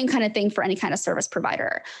 It's the same kind of thing for any kind of service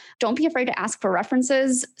provider. Don't be afraid to ask for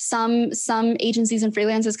references. Some agencies and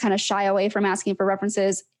freelancers kind of shy away from asking for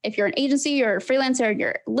references. If you're an agency or a freelancer and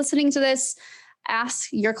you're listening to this, ask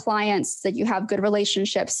your clients that you have good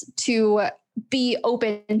relationships to be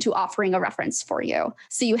open to offering a reference for you.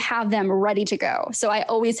 So you have them ready to go. So I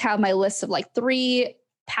always have my list of like 3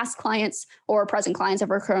 past clients or present clients if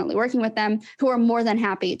we're currently working with them who are more than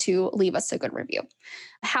happy to leave us a good review.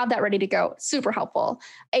 Have that ready to go. Super helpful.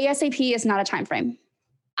 ASAP is not a time frame.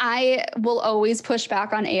 I will always push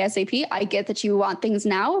back on ASAP. I get that you want things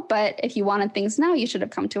now, but if you wanted things now, you should have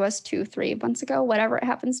come to us 2-3 months ago, whatever it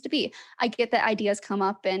happens to be. I get that ideas come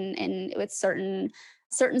up and with certain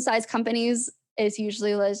size companies, it's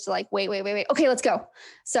usually like, wait. Okay, let's go.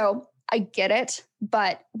 So I get it,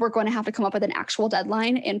 but we're going to have to come up with an actual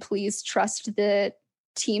deadline. And please trust the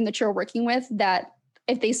team that you're working with that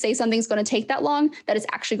if they say something's going to take that long, that it's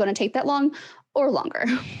actually going to take that long or longer.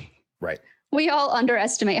 Right. We all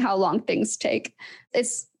underestimate how long things take.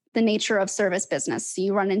 It's the nature of service business. So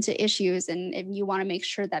you run into issues and you want to make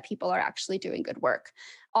sure that people are actually doing good work.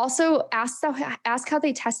 Also, ask how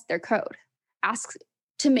they test their code. Ask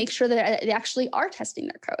to make sure that they actually are testing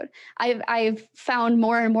their code. I've found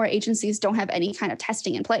more and more agencies don't have any kind of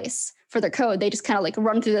testing in place for their code. They just kind of like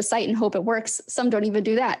run through the site and hope it works. Some don't even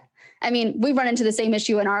do that. I mean, we've run into the same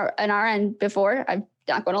issue in our end before. I'm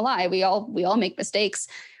not going to lie. We all make mistakes.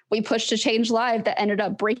 We pushed a change live that ended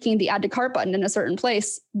up breaking the add to cart button in a certain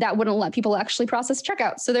place that wouldn't let people actually process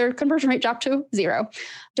checkout. So their conversion rate dropped to 0.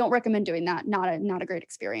 Don't recommend doing that. Not a great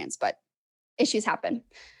experience, but issues happen.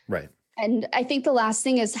 Right. And I think the last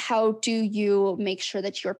thing is, how do you make sure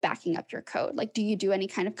that you're backing up your code? Like, do you do any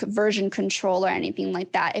kind of version control or anything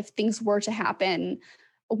like that? If things were to happen,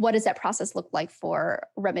 what does that process look like for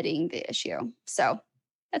remedying the issue? So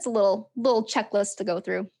that's a little checklist to go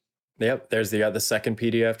through. Yep, there's the second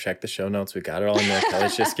PDF. Check the show notes. We got it all in there.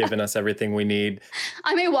 Kelly's just giving us everything we need.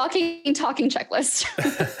 I'm a walking, talking checklist.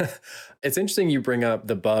 It's interesting you bring up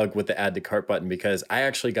the bug with the add to cart button because I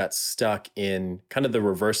actually got stuck in kind of the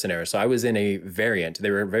reverse scenario. So I was in a variant.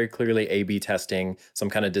 They were very clearly A/B testing some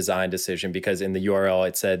kind of design decision because in the URL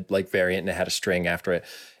it said like variant and it had a string after it.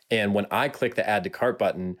 And when I clicked the add to cart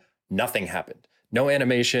button, nothing happened. No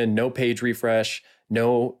animation, no page refresh,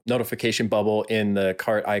 no notification bubble in the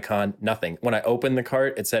cart icon, nothing. When I opened the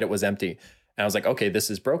cart, it said it was empty. And I was like, okay, this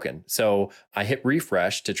is broken. So I hit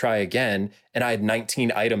refresh to try again. And I had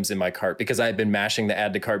 19 items in my cart because I had been mashing the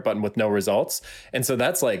add to cart button with no results. And so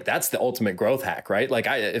that's the ultimate growth hack, right? Like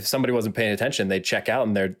if somebody wasn't paying attention, they'd check out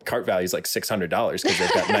and their cart value is like $600 because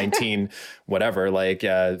they've got 19 whatever,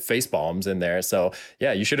 face bombs in there. So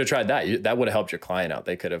yeah, you should have tried that. That would have helped your client out.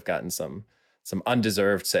 They could have gotten some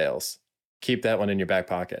undeserved sales. Keep that one in your back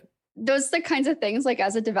pocket. Those are the kinds of things, like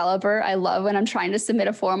as a developer, I love when I'm trying to submit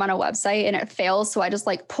a form on a website and it fails. So I just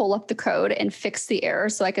like pull up the code and fix the error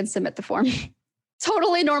so I can submit the form.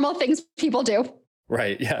 Totally normal things people do.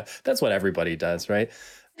 Right. Yeah. That's what everybody does, right?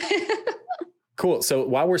 Cool. So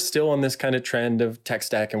while we're still on this kind of trend of tech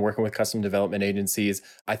stack and working with custom development agencies,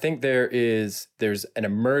 I think there's an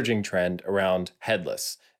emerging trend around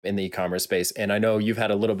headless in the e-commerce space. And I know you've had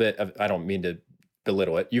a little bit of, I don't mean to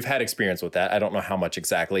belittle it. You've had experience with that. I don't know how much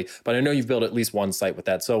exactly, but I know you've built at least one site with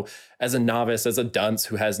that. So as a novice, as a dunce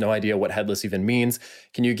who has no idea what headless even means,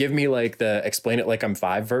 can you give me like the explain it like I'm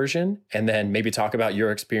five version and then maybe talk about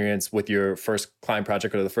your experience with your first client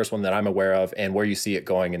project or the first one that I'm aware of and where you see it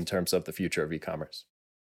going in terms of the future of e-commerce?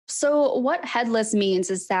 So what headless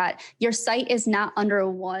means is that your site is not under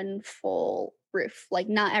one full roof. Like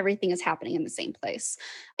not everything is happening in the same place.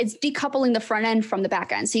 It's decoupling the front end from the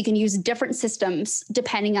back end. So you can use different systems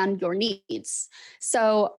depending on your needs.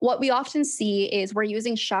 So what we often see is we're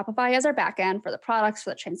using Shopify as our back end for the products,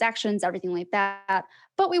 for the transactions, everything like that.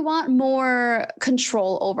 But we want more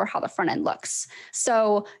control over how the front end looks.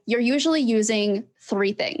 So you're usually using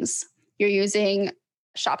three things. You're using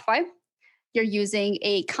Shopify. You're using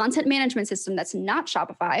a content management system that's not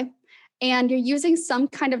Shopify. And you're using some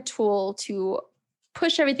kind of tool to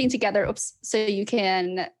push everything together so you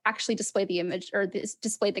can actually display the image or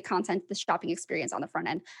display the content, the shopping experience on the front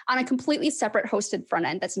end on a completely separate hosted front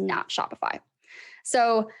end that's not Shopify.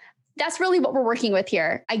 So that's really what we're working with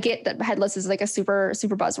here. I get that headless is like a super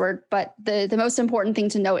buzzword, but the most important thing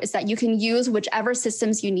to note is that you can use whichever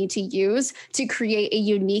systems you need to use to create a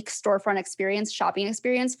unique storefront experience, shopping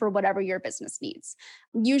experience for whatever your business needs.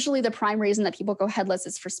 Usually the prime reason that people go headless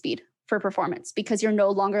is for speed, for performance, because you're no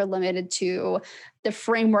longer limited to the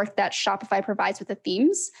framework that Shopify provides with the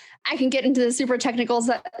themes. I can get into the super technical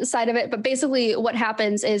side of it, but basically what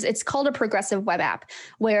happens is it's called a progressive web app,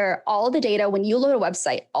 where all the data, when you load a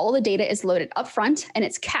website, all the data is loaded up front and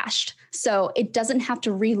it's cached. So it doesn't have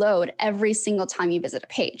to reload every single time you visit a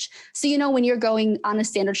page. So, when you're going on a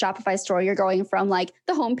standard Shopify store, you're going from like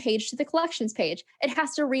the home page to the collections page. It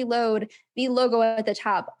has to reload the logo at the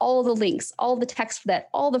top, all the links, all the text for that,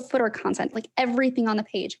 all the footer content, like everything on the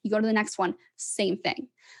page. You go to the next one, same thing.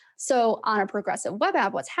 So on a progressive web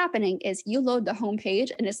app, what's happening is you load the home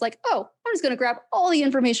page and it's like, oh, I'm just going to grab all the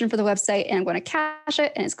information for the website and I'm going to cache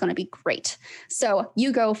it and it's going to be great. So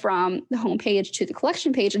you go from the home page to the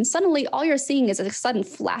collection page and suddenly all you're seeing is a sudden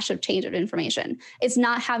flash of change of information. It's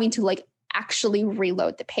not having to actually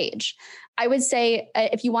reload the page. I would say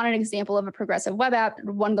if you want an example of a progressive web app,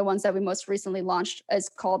 one of the ones that we most recently launched is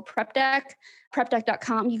called Prep Deck.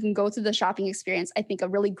 PrepDeck.com, you can go through the shopping experience. I think a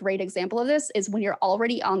really great example of this is when you're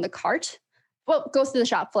already on the cart. Well, go through the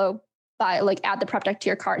shop flow, add the Prep Deck to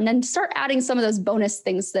your cart, and then start adding some of those bonus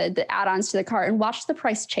things, the add-ons to the cart, and watch the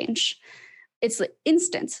price change. It's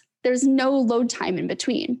instant. There's no load time in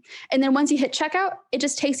between. And then once you hit checkout, it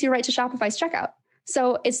just takes you right to Shopify's checkout.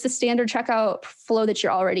 So it's the standard checkout flow that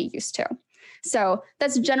you're already used to. So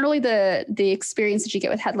that's generally the experience that you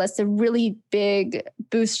get with headless. The really big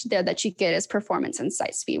boost there that you get is performance and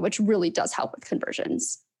site speed, which really does help with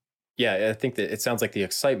conversions. Yeah, I think that it sounds like the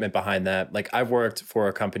excitement behind that. Like I've worked for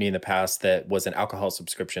a company in the past that was an alcohol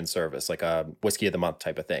subscription service, like a whiskey of the month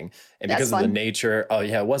type of thing. And because of the nature,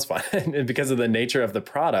 it was fun. And because of the nature of the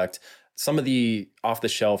product, some of the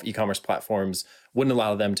off-the-shelf e-commerce platforms wouldn't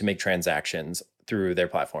allow them to make transactions through their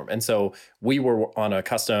platform. And so we were on a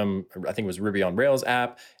custom, I think it was Ruby on Rails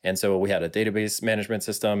app. And so we had a database management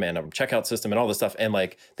system and a checkout system and all this stuff. And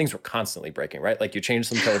like things were constantly breaking, right? Like you change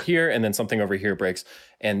some code here and then something over here breaks.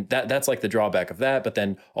 And that's like the drawback of that. But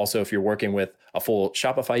then also if you're working with a full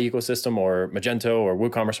Shopify ecosystem or Magento or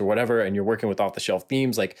WooCommerce or whatever, and you're working with off the shelf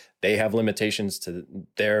themes, like they have limitations to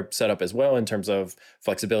their setup as well in terms of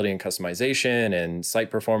flexibility and customization and site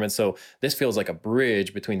performance. So this feels like a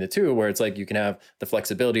bridge between the two, where it's like you can have the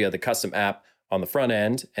flexibility of the custom app on the front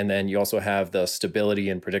end, and then you also have the stability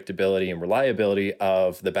and predictability and reliability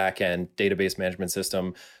of the back end database management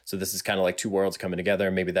system. So this is kind of like two worlds coming together.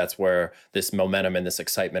 Maybe that's where this momentum and this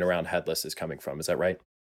excitement around headless is coming from. Is that right?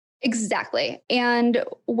 Exactly. And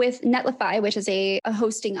with Netlify, which is a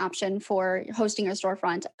hosting option for hosting your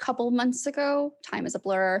storefront, a couple months ago, time is a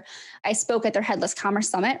blur, I spoke at their Headless Commerce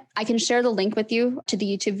Summit. I can share the link with you to the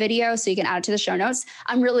YouTube video so you can add it to the show notes.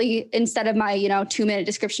 I'm really, instead of my 2-minute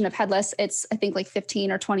description of headless, it's I think like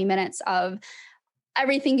 15 or 20 minutes of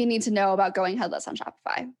everything you need to know about going headless on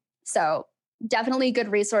Shopify. So definitely a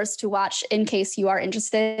good resource to watch in case you are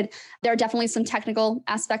interested. There are definitely some technical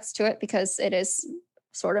aspects to it because it is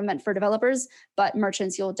sort of meant for developers, but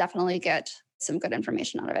merchants, you'll definitely get some good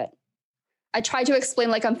information out of it. I try to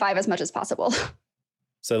explain like I'm 5 as much as possible.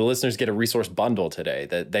 So the listeners get a resource bundle today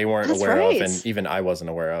that they weren't aware of, and even I wasn't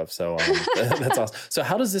aware of. So that's awesome. So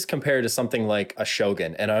how does this compare to something like a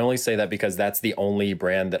Shogun? And I only say that because that's the only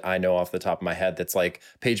brand that I know off the top of my head that's like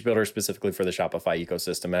page builder specifically for the Shopify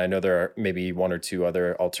ecosystem. And I know there are maybe 1 or 2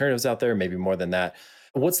 other alternatives out there, maybe more than that.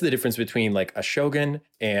 What's the difference between like a Shogun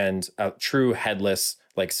and a true headless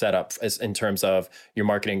like setup as in terms of your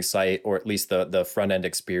marketing site, or at least the front end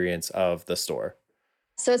experience of the store?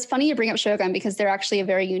 So it's funny you bring up Shogun because they're actually a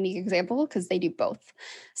very unique example because they do both.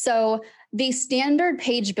 So the standard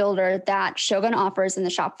page builder that Shogun offers in the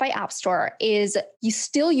Shopify App Store is you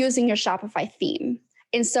still using your Shopify theme.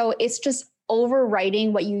 And so it's just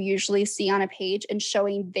overwriting what you usually see on a page and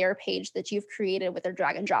showing their page that you've created with their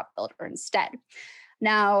drag and drop builder instead.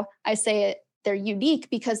 Now, I say they're unique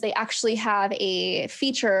because they actually have a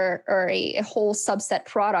feature or a whole subset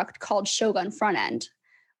product called Shogun Frontend,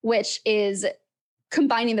 which is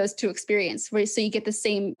combining those two experiences, so you get the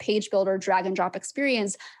same page builder drag and drop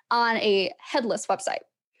experience on a headless website.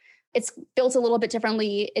 It's built a little bit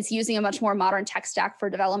differently. It's using a much more modern tech stack for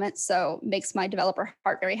development, so makes my developer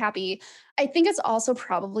heart very happy. I think it's also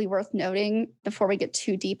probably worth noting before we get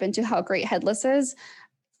too deep into how great headless is,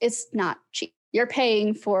 it's not cheap. You're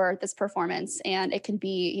paying for this performance and it can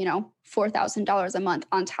be, $4,000 a month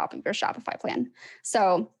on top of your Shopify plan.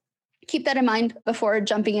 So keep that in mind before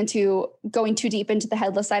jumping into going too deep into the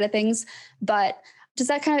headless side of things. But does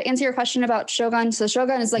that kind of answer your question about Shogun? So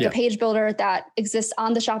Shogun is like a page builder that exists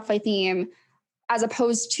on the Shopify theme as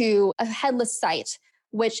opposed to a headless site,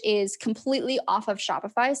 which is completely off of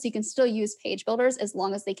Shopify. So you can still use page builders as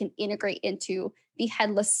long as they can integrate into the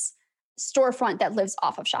headless storefront that lives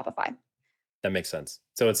off of Shopify. That makes sense.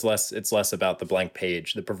 So it's less about the blank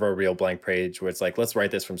page, the proverbial blank page where it's like, let's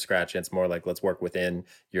write this from scratch. And it's more like, let's work within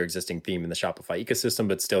your existing theme in the Shopify ecosystem,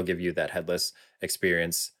 but still give you that headless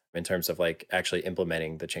experience in terms of like actually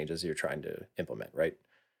implementing the changes you're trying to implement, right?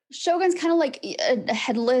 Shogun's kind of like a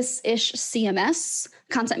headless-ish CMS,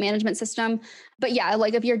 content management system. But yeah,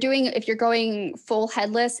 like if you're going full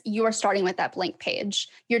headless, you are starting with that blank page.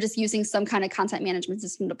 You're just using some kind of content management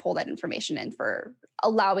system to pull that information in for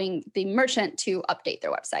allowing the merchant to update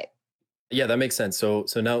their website. Yeah, that makes sense. So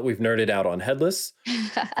now that we've nerded out on headless,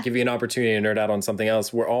 give you an opportunity to nerd out on something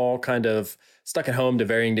else. We're all kind of stuck at home to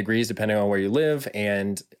varying degrees depending on where you live.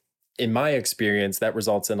 And in my experience, that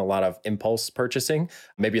results in a lot of impulse purchasing,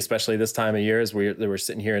 maybe especially this time of year as we're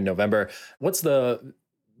sitting here in November. What's the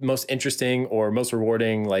most interesting or most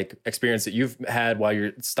rewarding like experience that you've had while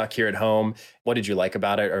you're stuck here at home? What did you like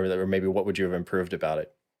about it? Or maybe what would you have improved about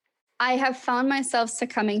it? I have found myself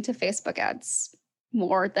succumbing to Facebook ads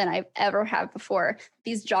more than I've ever have before.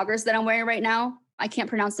 These joggers that I'm wearing right now, I can't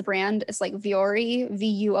pronounce the brand. It's like Vuori,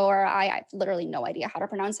 Vuori. I have literally no idea how to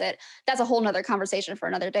pronounce it. That's a whole nother conversation for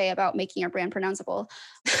another day about making your brand pronounceable.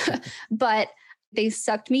 But they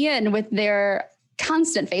sucked me in with their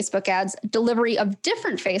constant Facebook ads, delivery of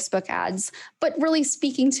different Facebook ads, but really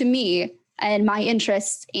speaking to me and my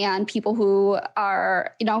interests and people who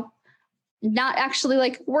are, not actually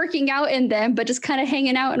like working out in them, but just kind of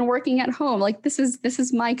hanging out and working at home. Like this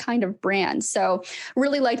is my kind of brand. So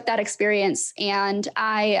really liked that experience. And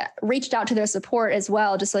I reached out to their support as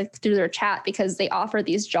well, just like through their chat, because they offer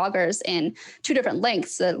these joggers in 2 different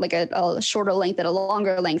lengths, like a shorter length and a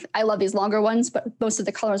longer length. I love these longer ones, but most of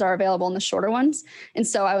the colors are available in the shorter ones. And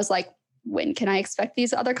so I was like, when can I expect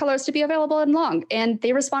these other colors to be available in long? And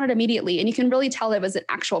they responded immediately. And you can really tell it was an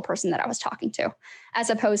actual person that I was talking to, as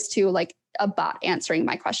opposed to like a bot answering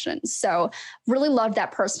my questions. So really loved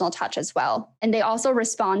that personal touch as well. And they also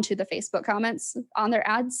respond to the Facebook comments on their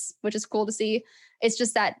ads, which is cool to see. It's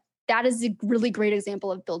just that is a really great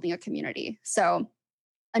example of building a community. So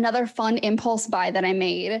another fun impulse buy that I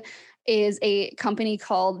made is a company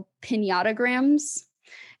called Pinatagrams.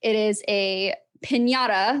 It is a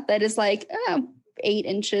piñata that is like 8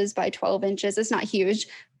 inches by 12 inches. It's not huge,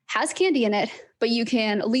 has candy in it, but you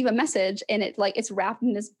can leave a message and it's wrapped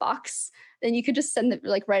in this box. Then you could just send it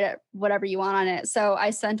like right at whatever you want on it. So I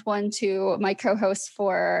sent one to my co-host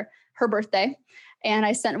for her birthday. And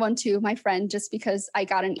I sent one to my friend just because I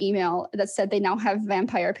got an email that said they now have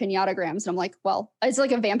vampire piñatagrams. And I'm like, well, it's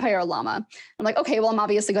like a vampire llama. I'm like, okay, well, I'm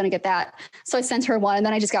obviously going to get that. So I sent her one, and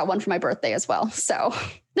then I just got one for my birthday as well. So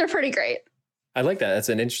they're pretty great. I like that. That's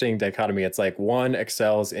an interesting dichotomy. It's like one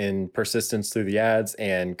excels in persistence through the ads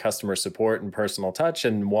and customer support and personal touch,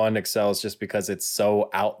 and one excels just because it's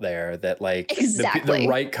so out there that like the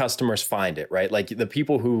right customers find it, right? Like the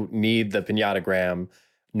people who need the piñatagram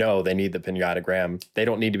know they need the piñatagram. They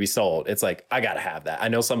don't need to be sold. It's like, I got to have that. I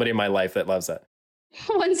know somebody in my life that loves that.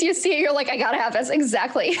 Once you see it, you're like, I got to have this.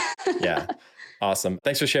 Exactly. Yeah. Awesome.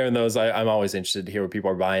 Thanks for sharing those. I'm always interested to hear what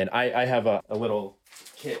people are buying. I have a little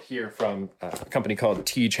kit here from a company called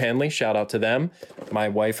Teej Hanley. Shout out to them. My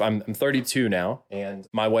wife, I'm 32 now, and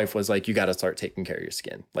my wife was like, you got to start taking care of your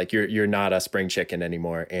skin. Like you're not a spring chicken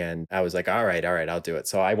anymore. And I was like, all right, I'll do it.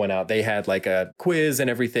 So I went out, they had like a quiz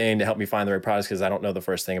and everything to help me find the right products, because I don't know the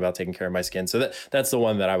first thing about taking care of my skin. So that's the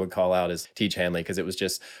one that I would call out is Teej Hanley, because it was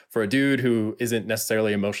just for a dude who isn't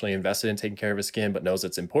necessarily emotionally invested in taking care of his skin, but knows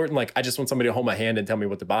it's important. Like I just want somebody to hold my hand and tell me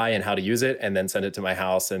what to buy and how to use it, and then send it to my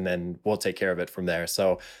house, and then we'll take care of it from there.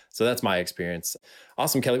 So that's my experience.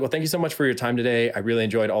 Awesome, Kelly. Well, thank you so much for your time today. I really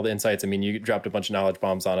enjoyed all the insights. I mean, you dropped a bunch of knowledge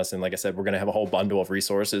bombs on us. And like I said, we're going to have a whole bundle of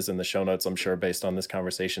resources in the show notes, I'm sure, based on this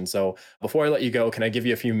conversation. So before I let you go, can I give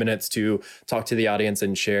you a few minutes to talk to the audience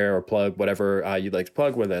and share or plug whatever you'd like to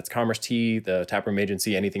plug, whether that's Commerce Tea, the Taproom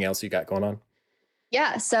agency, anything else you got going on?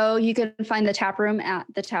 Yeah, so you can find the Taproom at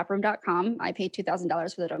thetaproom.com. I paid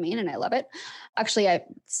 $2,000 for the domain and I love it. Actually,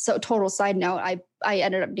 total side note, I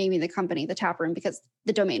ended up naming the company the Taproom because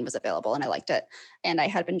the domain was available and I liked it. And I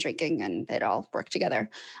had been drinking and it all worked together.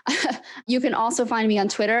 You can also find me on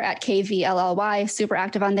Twitter at KVLLY, super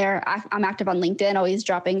active on there. I'm active on LinkedIn, always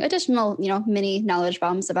dropping additional, mini knowledge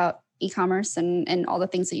bombs about e-commerce and all the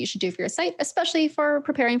things that you should do for your site, especially for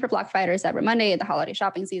preparing for Black Friday, Cyber Monday, the holiday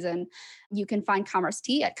shopping season. You can find Commerce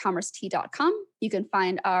Tea at commercetea.com. You can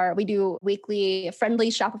find we do weekly friendly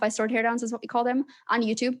Shopify store teardowns is what we call them on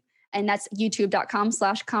YouTube. And that's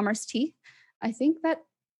youtube.com/commercetea. I think that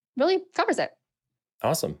really covers it.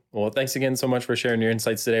 Awesome. Well, thanks again so much for sharing your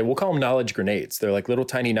insights today. We'll call them knowledge grenades. They're like little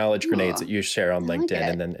tiny knowledge grenades that you share on LinkedIn.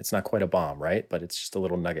 And then it's not quite a bomb, right? But it's just a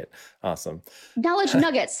little nugget. Awesome. Knowledge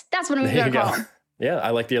nuggets. That's what I'm going to call them. Yeah,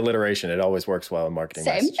 I like the alliteration. It always works well in marketing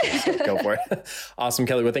messages. So go for it. Awesome,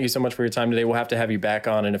 Kelly. Well, thank you so much for your time today. We'll have to have you back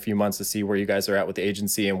on in a few months to see where you guys are at with the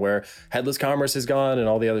agency and where headless commerce has gone and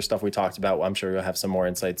all the other stuff we talked about. I'm sure you'll have some more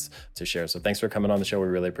insights to share. So thanks for coming on the show. We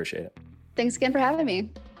really appreciate it. Thanks again for having me.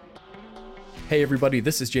 Hey everybody,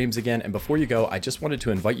 this is James again, and before you go, I just wanted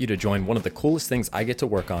to invite you to join one of the coolest things I get to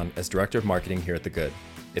work on as Director of Marketing here at The Good.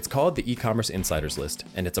 It's called the E-commerce Insiders List,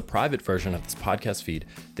 and it's a private version of this podcast feed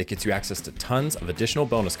that gets you access to tons of additional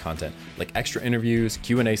bonus content like extra interviews,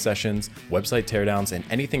 Q&A sessions, website teardowns, and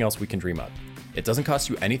anything else we can dream up. It doesn't cost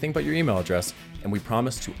you anything but your email address, and we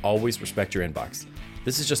promise to always respect your inbox.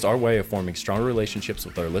 This is just our way of forming stronger relationships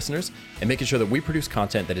with our listeners and making sure that we produce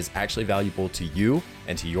content that is actually valuable to you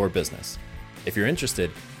and to your business. If you're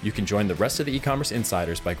interested, you can join the rest of the e-commerce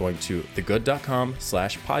insiders by going to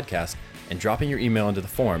thegood.com/podcast and dropping your email into the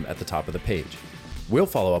form at the top of the page. We'll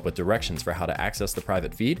follow up with directions for how to access the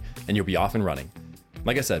private feed, and you'll be off and running.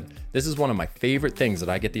 Like I said, this is one of my favorite things that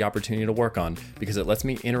I get the opportunity to work on because it lets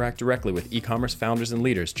me interact directly with e-commerce founders and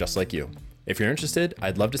leaders just like you. If you're interested,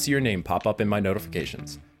 I'd love to see your name pop up in my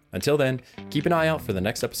notifications. Until then, keep an eye out for the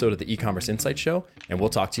next episode of the E-commerce Insight Show, and we'll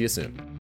talk to you soon.